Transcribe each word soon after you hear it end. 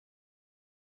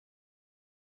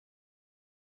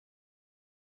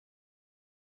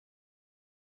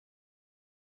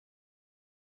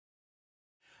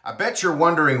I bet you're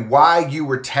wondering why you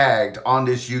were tagged on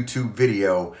this YouTube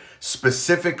video,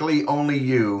 specifically only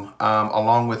you,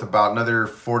 along with about another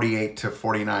 48 to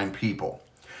 49 people.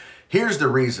 Here's the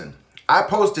reason. I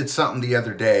posted something the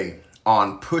other day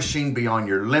on pushing beyond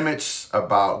your limits,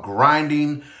 about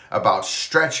grinding, about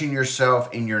stretching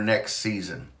yourself in your next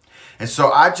season. And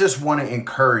so I just want to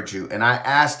encourage you, and I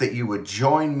ask that you would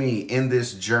join me in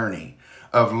this journey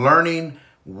of learning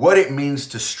what it means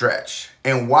to stretch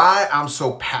and why I'm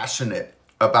so passionate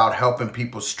about helping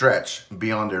people stretch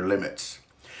beyond their limits.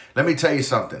 Let me tell you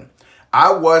something.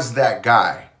 I was that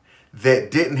guy that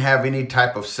didn't have any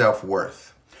type of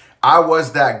self-worth. I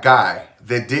was that guy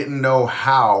that didn't know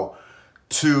how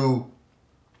to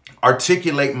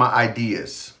articulate my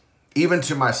ideas, even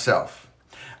to myself.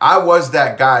 I was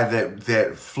that guy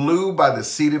that flew by the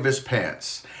seat of his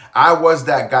pants. I was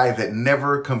that guy that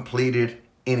never completed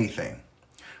anything.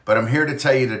 But I'm here to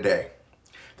tell you today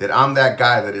that I'm that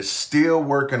guy that is still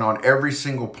working on every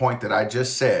single point that I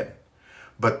just said.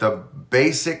 But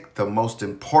the most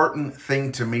important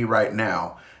thing to me right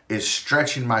now is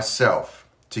stretching myself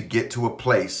to get to a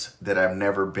place that I've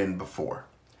never been before.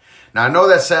 Now, I know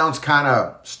that sounds kind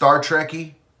of Star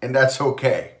Trek-y, and that's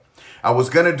okay. I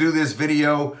was going to do this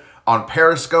video on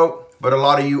Periscope, but a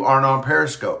lot of you aren't on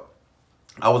Periscope.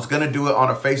 I was going to do it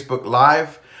on a Facebook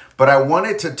Live, but I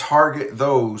wanted to target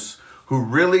those who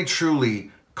really,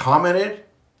 truly commented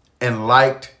and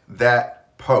liked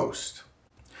that post.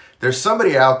 There's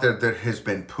somebody out there that has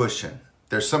been pushing.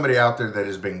 There's somebody out there that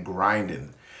has been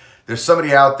grinding. There's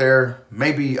somebody out there,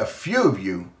 maybe a few of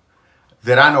you,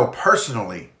 that I know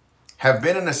personally have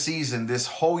been in a season this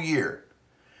whole year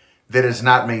that has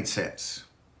not made sense.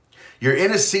 You're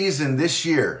in a season this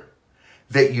year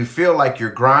that you feel like your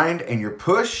grind and your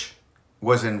push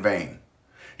was in vain.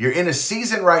 You're in a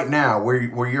season right now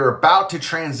where you're about to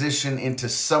transition into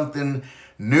something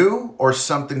new or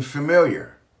something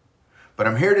familiar. But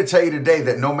I'm here to tell you today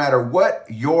that no matter what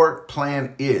your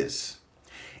plan is,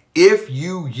 if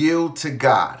you yield to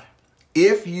God,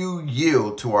 if you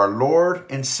yield to our Lord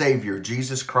and Savior,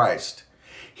 Jesus Christ,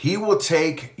 He will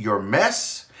take your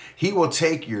mess, He will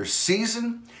take your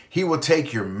season, He will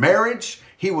take your marriage,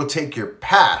 He will take your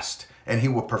past, and He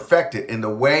will perfect it in the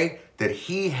way that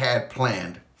He had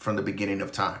planned from the beginning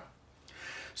of time.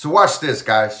 So watch this,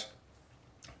 guys.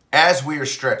 As we are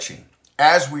stretching,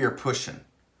 as we are pushing,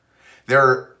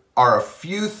 there are a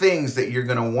few things that you're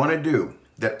going to want to do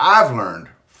that I've learned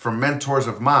from mentors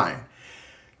of mine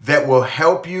that will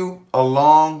help you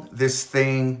along this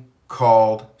thing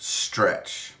called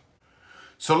stretch.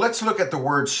 So let's look at the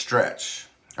word stretch.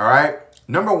 All right.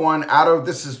 Number one,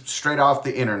 this is straight off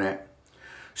the internet.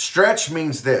 Stretch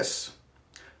means this: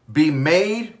 be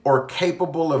made or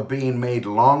capable of being made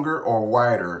longer or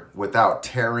wider without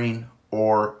tearing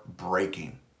or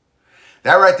breaking.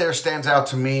 That right there stands out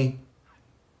to me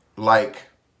like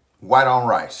white on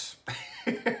rice.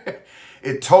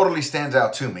 It totally stands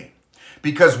out to me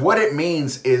because what it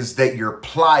means is that you're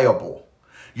pliable.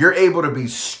 You're able to be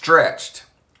stretched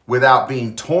without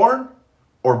being torn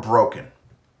or broken.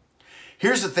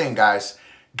 Here's the thing, guys.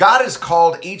 God has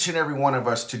called each and every one of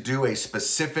us to do a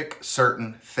specific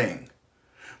certain thing.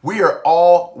 We are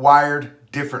all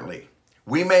wired differently.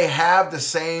 We may have the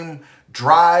same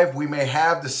drive, we may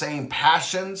have the same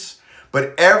passions,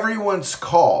 but everyone's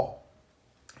call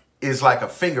is like a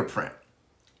fingerprint.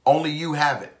 Only you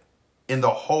have it in the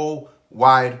whole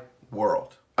wide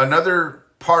world. Another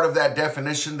part of that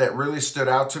definition that really stood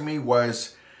out to me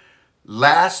was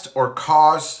last or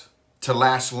cause to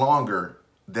last longer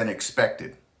than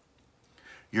expected.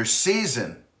 Your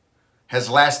season has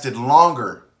lasted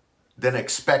longer than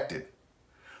expected,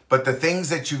 but the things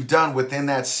that you've done within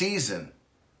that season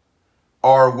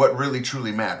are what really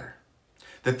truly matter.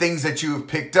 The things that you have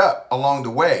picked up along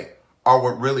the way are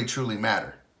what really truly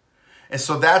matter. And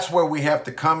so that's where we have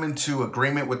to come into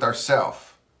agreement with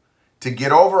ourselves to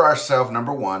get over ourselves,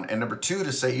 number one, and number two,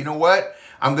 to say, you know what?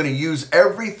 I'm going to use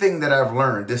everything that I've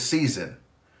learned this season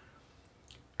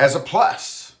as a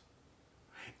plus.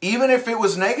 Even if it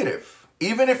was negative,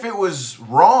 even if it was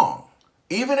wrong,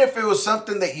 even if it was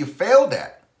something that you failed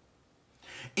at,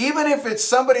 even if it's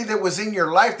somebody that was in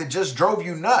your life that just drove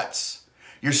you nuts,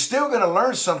 you're still going to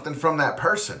learn something from that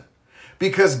person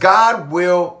because God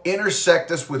will intersect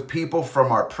us with people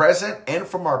from our present and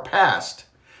from our past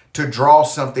to draw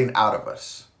something out of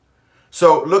us.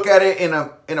 So look at it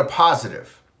in a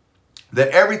positive, that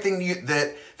everything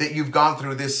that you've gone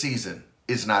through this season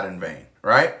is not in vain,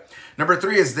 right? Number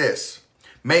three is this: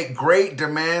 make great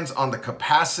demands on the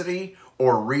capacity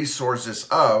or resources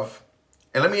of,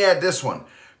 and let me add this one,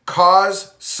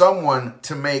 cause someone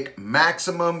to make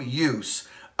maximum use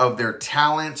of their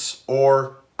talents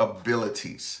or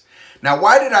abilities. Now,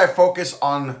 why did I focus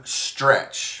on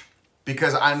stretch?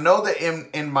 Because I know that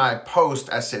in my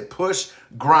post, I said push,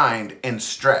 grind, and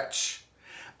stretch.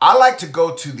 I like to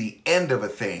go to the end of a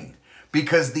thing,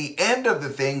 because the end of the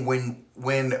thing, when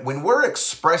we're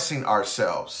expressing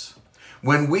ourselves,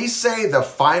 when we say the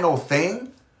final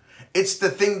thing, it's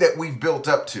the thing that we've built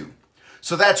up to.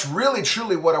 So that's really,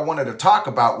 truly what I wanted to talk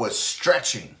about, was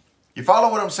stretching. You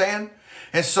follow what I'm saying?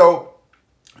 And so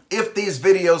if these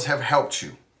videos have helped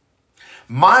you,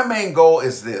 my main goal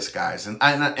is this, guys, and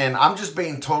I'm just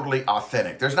being totally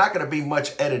authentic. There's not going to be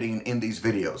much editing in these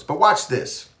videos, but watch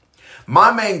this.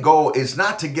 My main goal is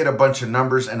not to get a bunch of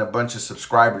numbers and a bunch of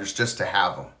subscribers just to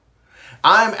have them.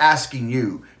 I'm asking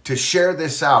you to share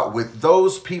this out with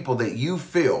those people that you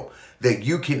feel that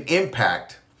you can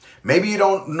impact. Maybe you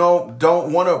don't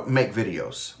want to make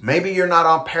videos. Maybe you're not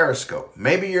on Periscope.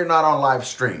 Maybe you're not on live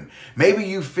stream. Maybe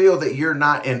you feel that you're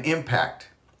not an impact.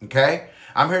 Okay?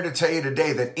 I'm here to tell you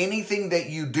today that anything that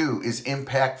you do is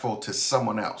impactful to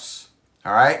someone else.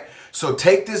 All right? So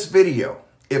take this video.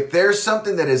 If there's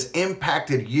something that has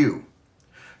impacted you,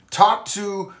 talk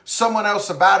to someone else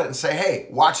about it and say, hey,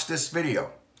 watch this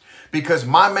video. Because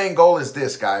my main goal is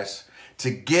this, guys, to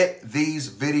get these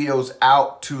videos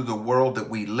out to the world that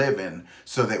we live in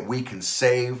so that we can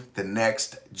save the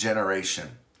next generation.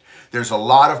 There's a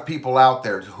lot of people out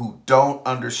there who don't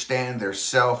understand their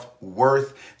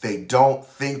self-worth. They don't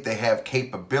think they have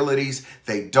capabilities.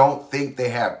 They don't think they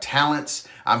have talents.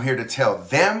 I'm here to tell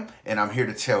them, and I'm here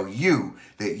to tell you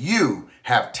that you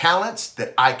have talents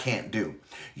that I can't do.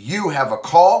 You have a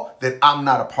call that I'm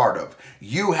not a part of.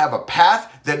 You have a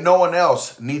path that no one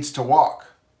else needs to walk.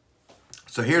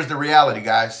 So here's the reality,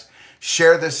 guys.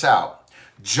 Share this out.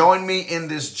 Join me in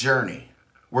this journey.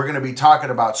 We're going to be talking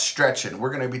about stretching. We're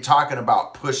going to be talking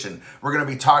about pushing. We're going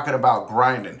to be talking about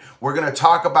grinding. We're going to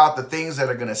talk about the things that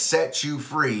are going to set you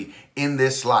free in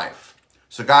this life.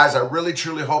 So guys, I really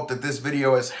truly hope that this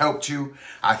video has helped you.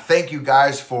 I thank you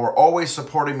guys for always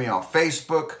supporting me on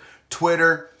Facebook,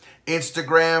 Twitter,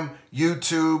 Instagram,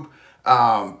 YouTube,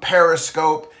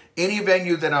 Periscope, any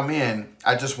venue that I'm in.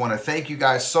 I just want to thank you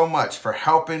guys so much for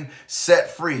helping Set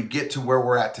Free get to where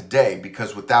we're at today,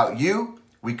 because without you,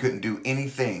 we couldn't do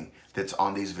anything that's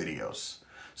on these videos.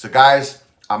 So guys,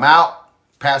 I'm out.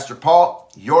 Pastor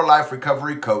Paul, your life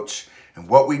recovery coach. And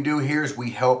what we do here is we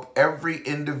help every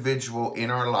individual in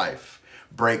our life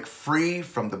break free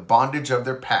from the bondage of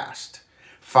their past,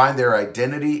 find their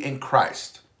identity in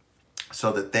Christ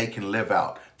so that they can live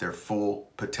out their full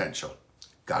potential.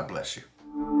 God bless you.